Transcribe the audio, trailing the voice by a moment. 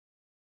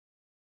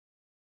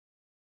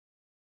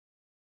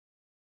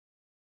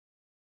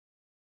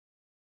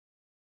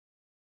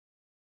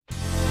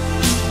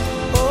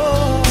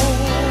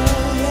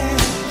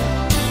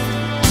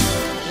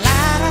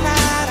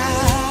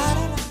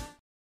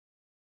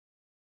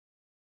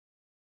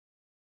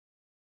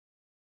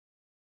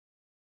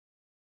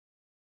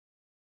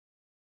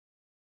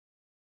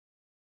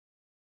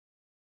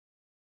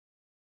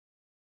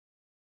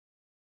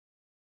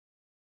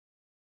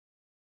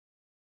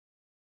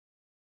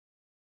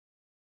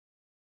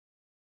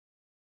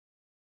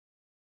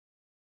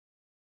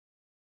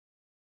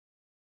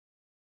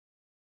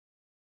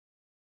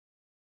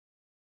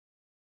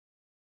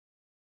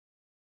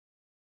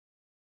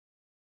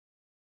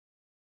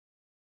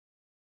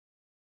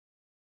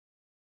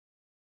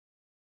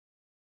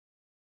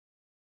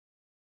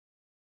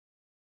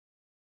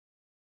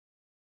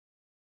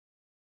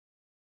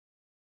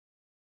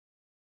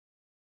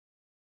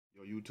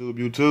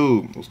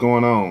YouTube, what's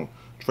going on?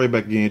 Trey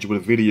back again with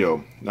a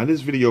video. Now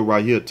this video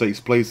right here takes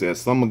place at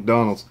some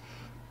McDonald's.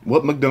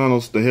 What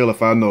McDonald's the hell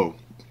if I know?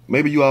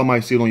 Maybe you all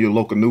might see it on your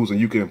local news and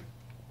you can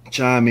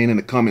chime in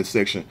the comment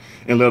section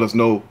and let us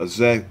know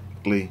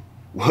exactly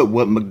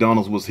what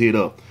McDonald's was hit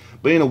up.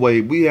 But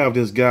anyway, we have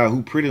this guy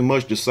who pretty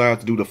much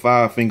decided to do the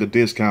 5-finger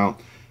discount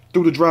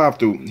through the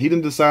drive-thru. He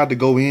didn't decide to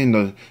go in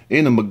the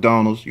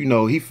McDonald's. You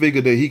know, he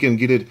figured that he can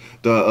get it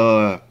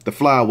the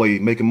flyway,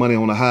 making money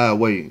on the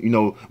highway, you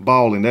know,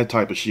 balling, that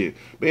type of shit.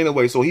 But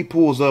anyway, so he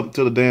pulls up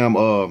to the damn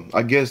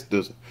I guess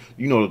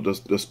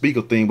the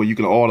speaker thing where you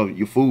can order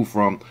your food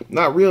from,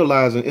 not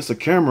realizing it's a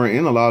camera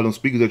in a lot of them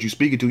speakers that you're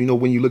speaking to. You know,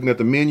 when you're looking at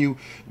the menu,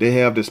 they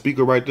have the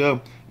speaker right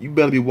there. You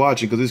better be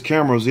watching because there's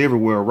cameras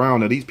everywhere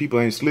around. Now these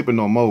people ain't slipping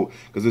no more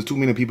because there's too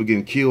many people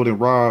getting killed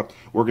and robbed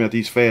working at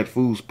these fast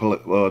foods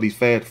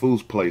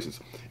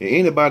places. And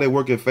anybody that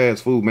work at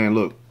fast food, man,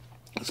 look,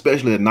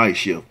 especially at night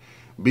shift,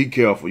 be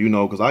careful, you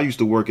know, because I used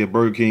to work at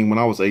Burger King when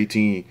I was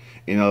 18,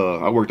 and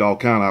I worked all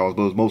kind of hours,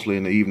 but it was mostly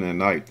in the evening and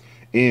night.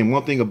 And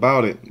one thing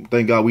about it,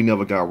 thank God we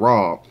never got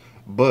robbed,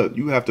 but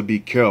you have to be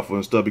careful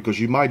and stuff because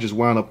you might just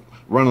wind up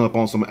running up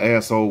on some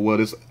asshole, well,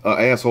 this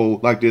asshole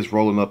like this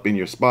rolling up in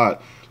your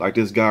spot, like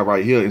this guy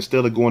right here.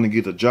 Instead of going to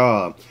get a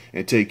job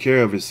and take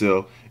care of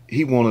himself,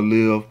 he want to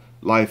live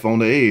life on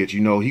the edge.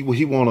 You know, he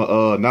want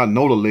to not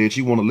know the ledge.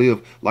 He want to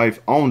live life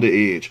on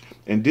the edge.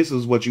 And this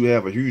is what you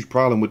have a huge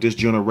problem with this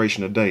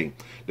generation today.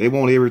 They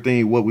want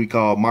everything what we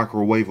call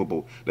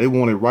microwavable. They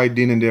want it right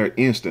then and there,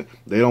 instant.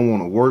 They don't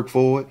want to work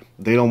for it.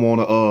 They don't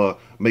want to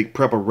make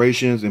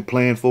preparations and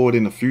plan for it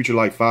in the future,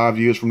 like 5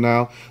 years from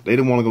now. They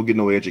don't want to go get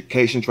no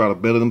education, try to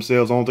better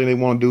themselves. Only thing they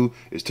want to do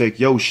is take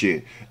your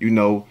shit, you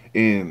know.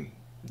 And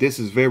this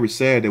is very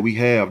sad that we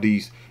have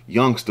these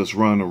youngsters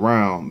running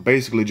around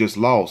basically just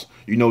lost.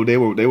 You know, they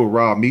will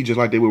rob me just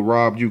like they would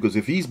rob you, because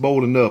if he's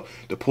bold enough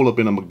to pull up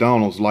in a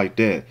McDonald's like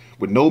that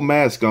with no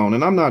mask on,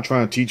 and I'm not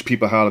trying to teach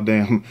people how to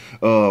damn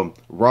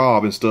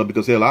rob and stuff,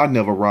 because hell, I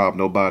never robbed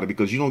nobody,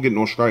 because you don't get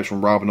no stripes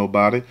from robbing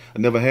nobody. I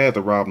never had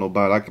to rob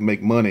nobody. I can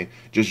make money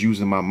just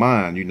using my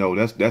mind, you know.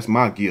 That's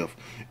my gift.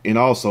 And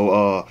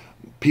also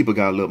people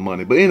got a little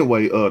money, but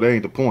anyway, that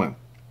ain't the point.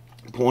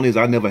 The point is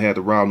I never had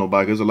to rob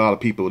nobody. There's a lot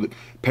of people,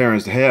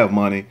 parents that have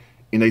money,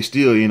 and they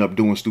still end up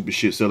doing stupid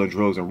shit, selling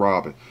drugs and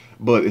robbing.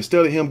 But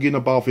instead of him getting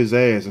up off his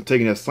ass and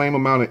taking that same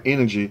amount of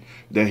energy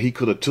that he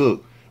could have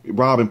took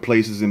robbing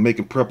places and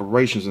making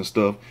preparations and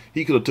stuff,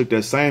 he could have took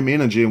that same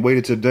energy and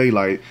waited till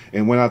daylight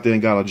and went out there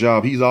and got a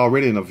job. He's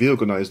already in a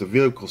vehicle now. Is the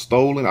vehicle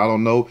stolen? I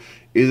don't know.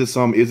 Is it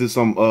some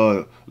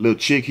little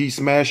chick he's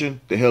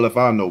smashing? The hell if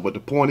I know. But the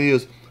point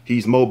is,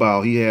 he's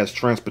mobile. He has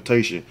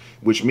transportation,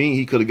 which means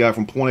he could have got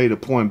from point A to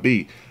point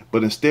B.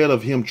 But instead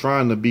of him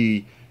trying to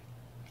be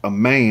a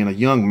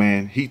young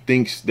man, he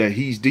thinks that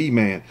he's the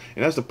man.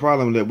 And that's the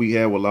problem that we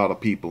have with a lot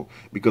of people,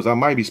 because I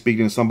might be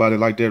speaking to somebody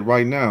like that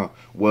right now.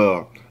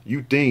 Well,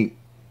 you think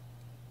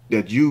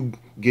that you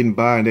getting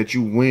by and that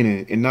you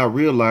winning, and not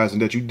realizing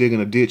that you digging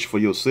a ditch for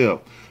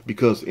yourself.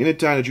 Because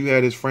anytime that you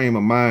have this frame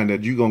of mind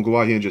that you gonna go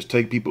out here and just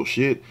take people's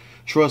shit,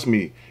 trust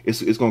me,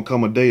 it's gonna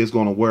come a day it's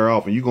gonna wear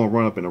off, and you're gonna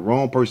run up in the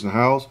wrong person's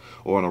house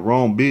or in the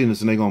wrong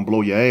business, and they're gonna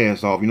blow your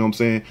ass off. You know what I'm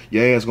saying?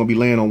 Your ass gonna be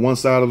laying on one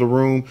side of the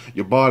room,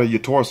 your body, your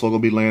torso gonna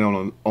be laying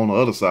on the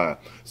other side.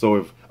 So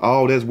if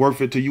all that's worth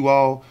it to you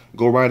all,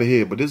 go right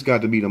ahead. But this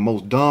got to be the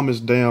most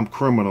dumbest damn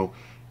criminal.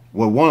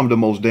 Well, one of the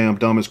most damn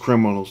dumbest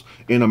criminals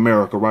in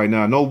America right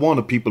now. No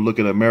wonder people look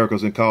at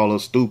Americans and call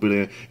us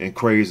stupid and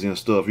crazy and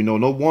stuff. You know,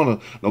 no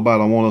wonder nobody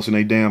don't want us in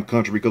their damn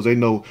country, because they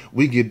know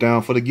we get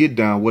down for the get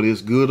down, whether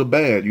it's good or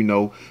bad, you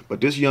know.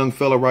 But this young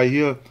fella right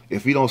here,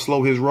 if he don't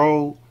slow his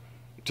roll,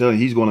 telling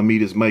he's going to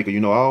meet his maker, you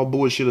know, all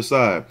bullshit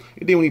aside.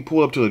 And then when he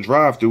pulled up to the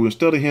drive-thru,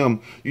 instead of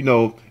him, you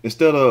know,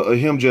 instead of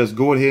him just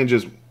going ahead and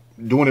just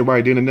doing it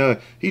right then and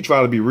there, he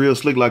tried to be real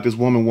slick like this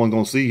woman wasn't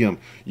going to see him.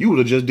 You would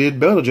have just did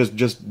better,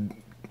 just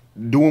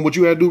doing what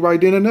you had to do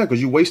right then and there,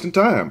 because you're wasting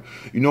time.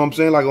 You know what I'm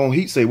saying? Like on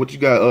Heat say, what you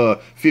got,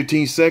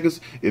 15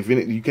 seconds? If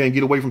you can't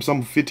get away from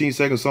some 15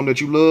 seconds, something that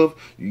you love,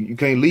 you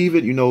can't leave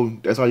it. You know,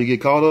 that's how you get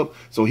caught up.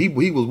 So he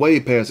was way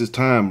past his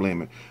time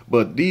limit.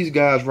 But these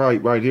guys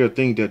right here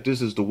think that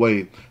this is the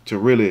way to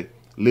really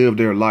live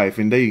their life.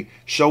 And they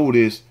show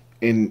this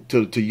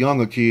to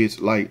younger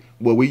kids like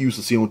what we used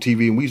to see on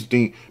TV, and we used to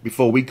think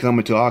before we come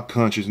into our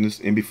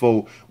consciousness and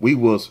before we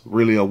was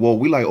really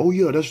awoke, we like, oh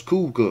yeah, that's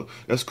cool,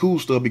 that's cool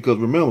stuff. Because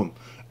remember,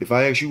 if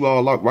I ask you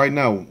all like right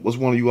now, what's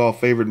one of you all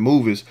favorite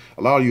movies?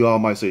 A lot of you all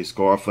might say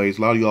Scarface.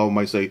 A lot of you all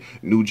might say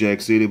New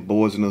Jack City,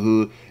 Boys in the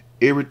Hood.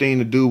 Everything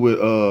to do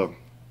with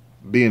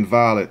being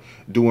violent,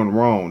 doing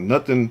wrong,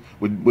 nothing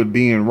with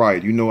being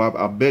right. You know,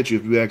 I bet you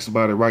if you ask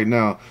somebody right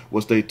now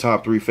what's their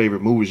top 3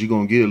 favorite movies, you're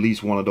gonna get at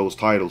least one of those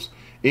titles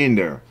in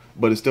there.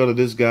 But instead of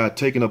this guy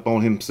taking up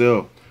on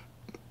himself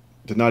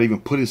to not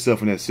even put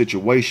himself in that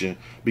situation,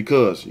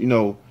 because, you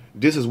know,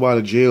 this is why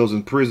the jails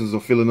and prisons are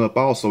filling up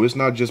also. It's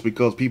not just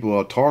because people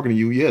are targeting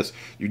you. Yes,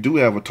 you do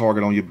have a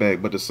target on your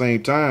back, but at the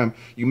same time,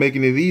 you're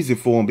making it easy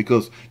for them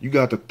because you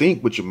got to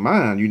think with your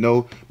mind, you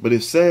know. But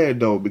it's sad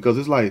though, because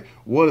it's like,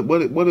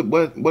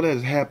 what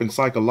has happened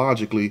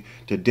psychologically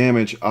to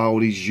damage all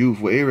these youth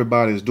where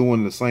everybody is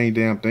doing the same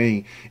damn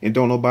thing and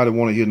don't nobody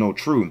want to hear no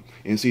truth.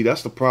 And see,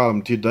 that's the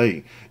problem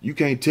today. You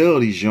can't tell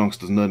these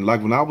youngsters nothing.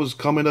 Like when I was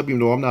coming up, even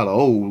though I'm not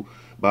old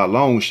by a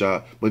long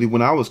shot, but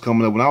when I was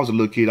coming up, when I was a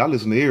little kid, I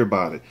listened to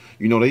everybody.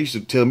 You know, they used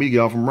to tell me to get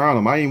off from around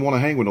them. I didn't want to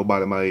hang with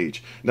nobody my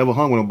age. Never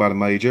hung with nobody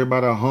my age.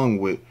 Everybody I hung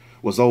with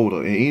was older,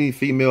 and any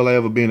female I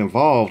ever been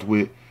involved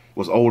with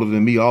was older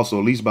than me also,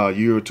 at least by a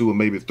year or two or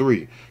maybe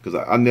 3,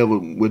 because I never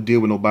would deal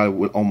with nobody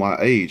on my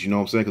age, you know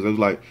what I'm saying? Because it was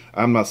like,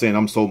 I'm not saying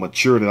I'm so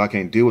mature that I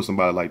can't deal with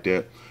somebody like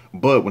that,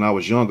 but when I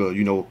was younger,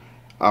 you know,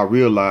 I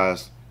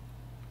realized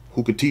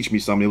who could teach me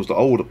something. It was the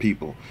older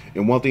people.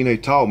 And one thing they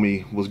taught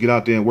me was get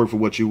out there and work for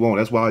what you want.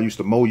 That's why I used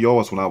to mow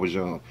yards when I was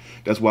young.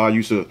 That's why I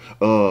used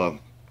to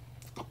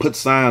put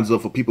signs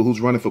up for people who's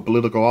running for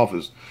political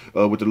office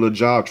with the little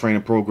job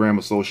training program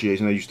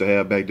association they used to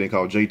have back then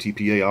called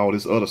JTPA, all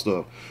this other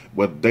stuff.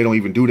 But they don't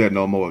even do that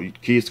no more.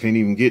 Kids can't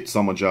even get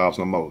summer jobs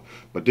no more.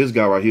 But this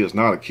guy right here is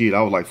not a kid.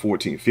 I was like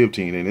 14,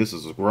 15, and this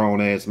is a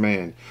grown-ass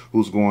man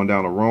who's going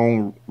down the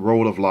wrong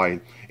road of life.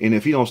 And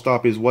if he don't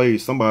stop his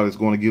ways, somebody's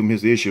going to give him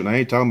his issue. And I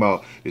ain't talking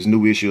about this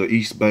new issue of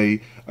East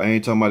Bay. I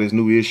ain't talking about this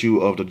new issue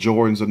of the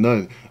Jordans or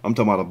nothing. I'm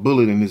talking about a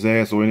bullet in his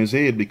ass or in his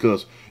head,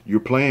 because you're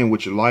playing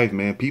with your life,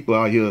 man. People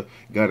out here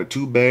got it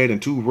too bad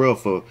and too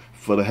rough for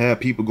to have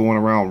people going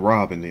around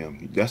robbing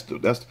them.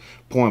 That's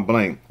point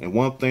blank. And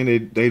one thing they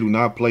do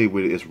not play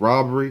with is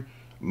robbery,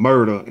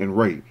 murder, and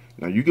rape.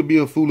 Now, you could be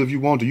a fool if you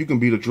want to. You can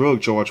be the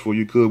drug charge for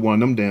you could one of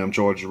them damn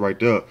charges right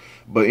there.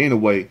 But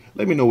anyway,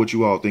 let me know what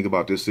you all think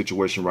about this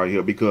situation right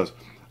here, because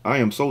I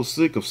am so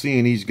sick of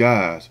seeing these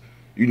guys,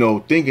 you know,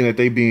 thinking that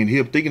they being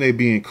hip, thinking they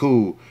being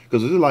cool.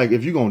 Because it's like,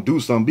 if you're going to do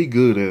something, be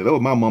good at it. That's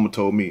what my mama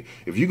told me.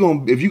 If you're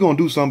gonna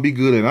do something, be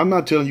good at it. I'm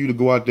not telling you to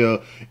go out there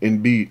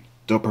and be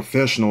the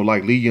professional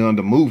like Leon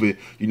the movie,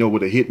 you know,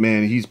 with a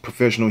hitman. He's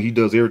professional. He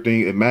does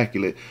everything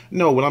immaculate.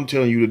 No, what I'm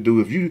telling you to do,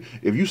 if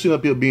you sit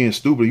up here being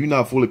stupid, you're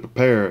not fully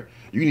prepared.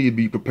 You need to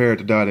be prepared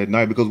to die that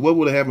night, because what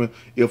would have happened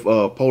if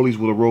police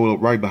would have rolled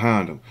up right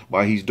behind him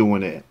while he's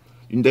doing that?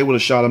 They would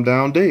have shot him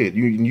down dead.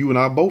 You and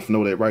I both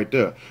know that right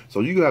there. So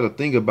you got to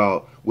think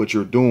about what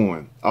you're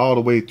doing all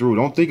the way through.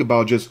 Don't think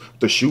about just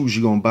the shoes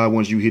you're going to buy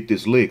once you hit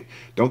this lick.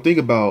 Don't think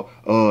about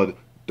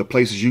the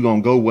places you're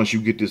going to go once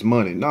you get this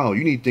money. No,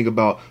 you need to think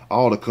about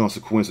all the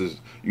consequences.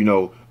 You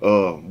know,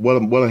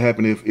 what'll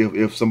happen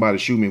if somebody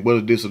shoot me? What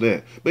is this or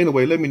that? But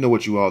anyway, let me know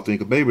what you all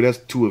think. Maybe that's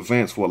too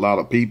advanced for a lot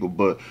of people.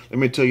 But let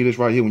me tell you this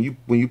right here.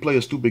 When you play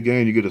a stupid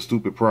game, you get a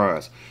stupid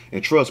prize.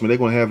 And trust me, they're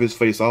going to have his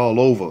face all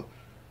over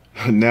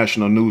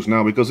national news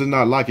now, because it's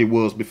not like it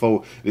was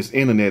before this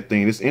internet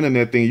thing. This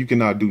internet thing, you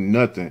cannot do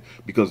nothing,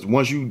 because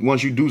once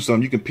you do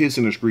something, you can piss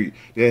in the street.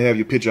 They'll have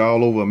your picture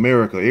all over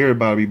America.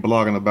 Everybody be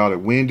blogging about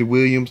it. Wendy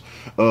Williams,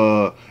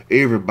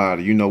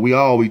 everybody, you know, we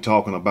all be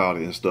talking about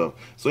it and stuff.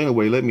 So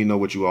anyway, let me know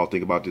what you all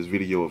think about this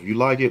video. If you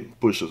like it,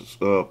 push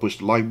the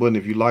like button.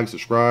 If you like,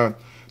 subscribe.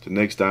 Till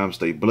next time,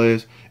 stay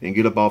blessed and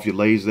get up off your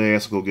lazy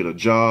ass and go get a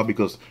job,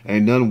 because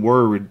ain't nothing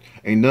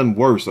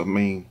worse, I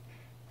mean,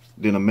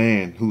 than a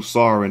man who's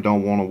sorry and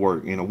don't want to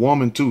work. And a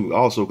woman too,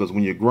 also, because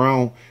when you're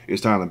grown,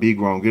 it's time to be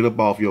grown. Get up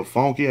off your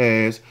funky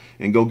ass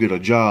and go get a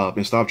job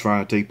and stop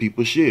trying to take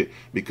people's shit.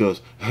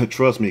 Because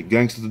trust me,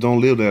 gangsters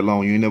don't live that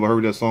long. You ain't never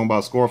heard that song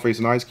by Scarface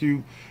and Ice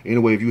Cube?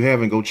 Anyway, if you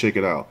haven't, go check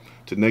it out.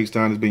 Till next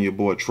time, it's been your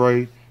boy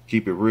Trey.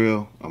 Keep it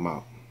real. I'm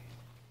out.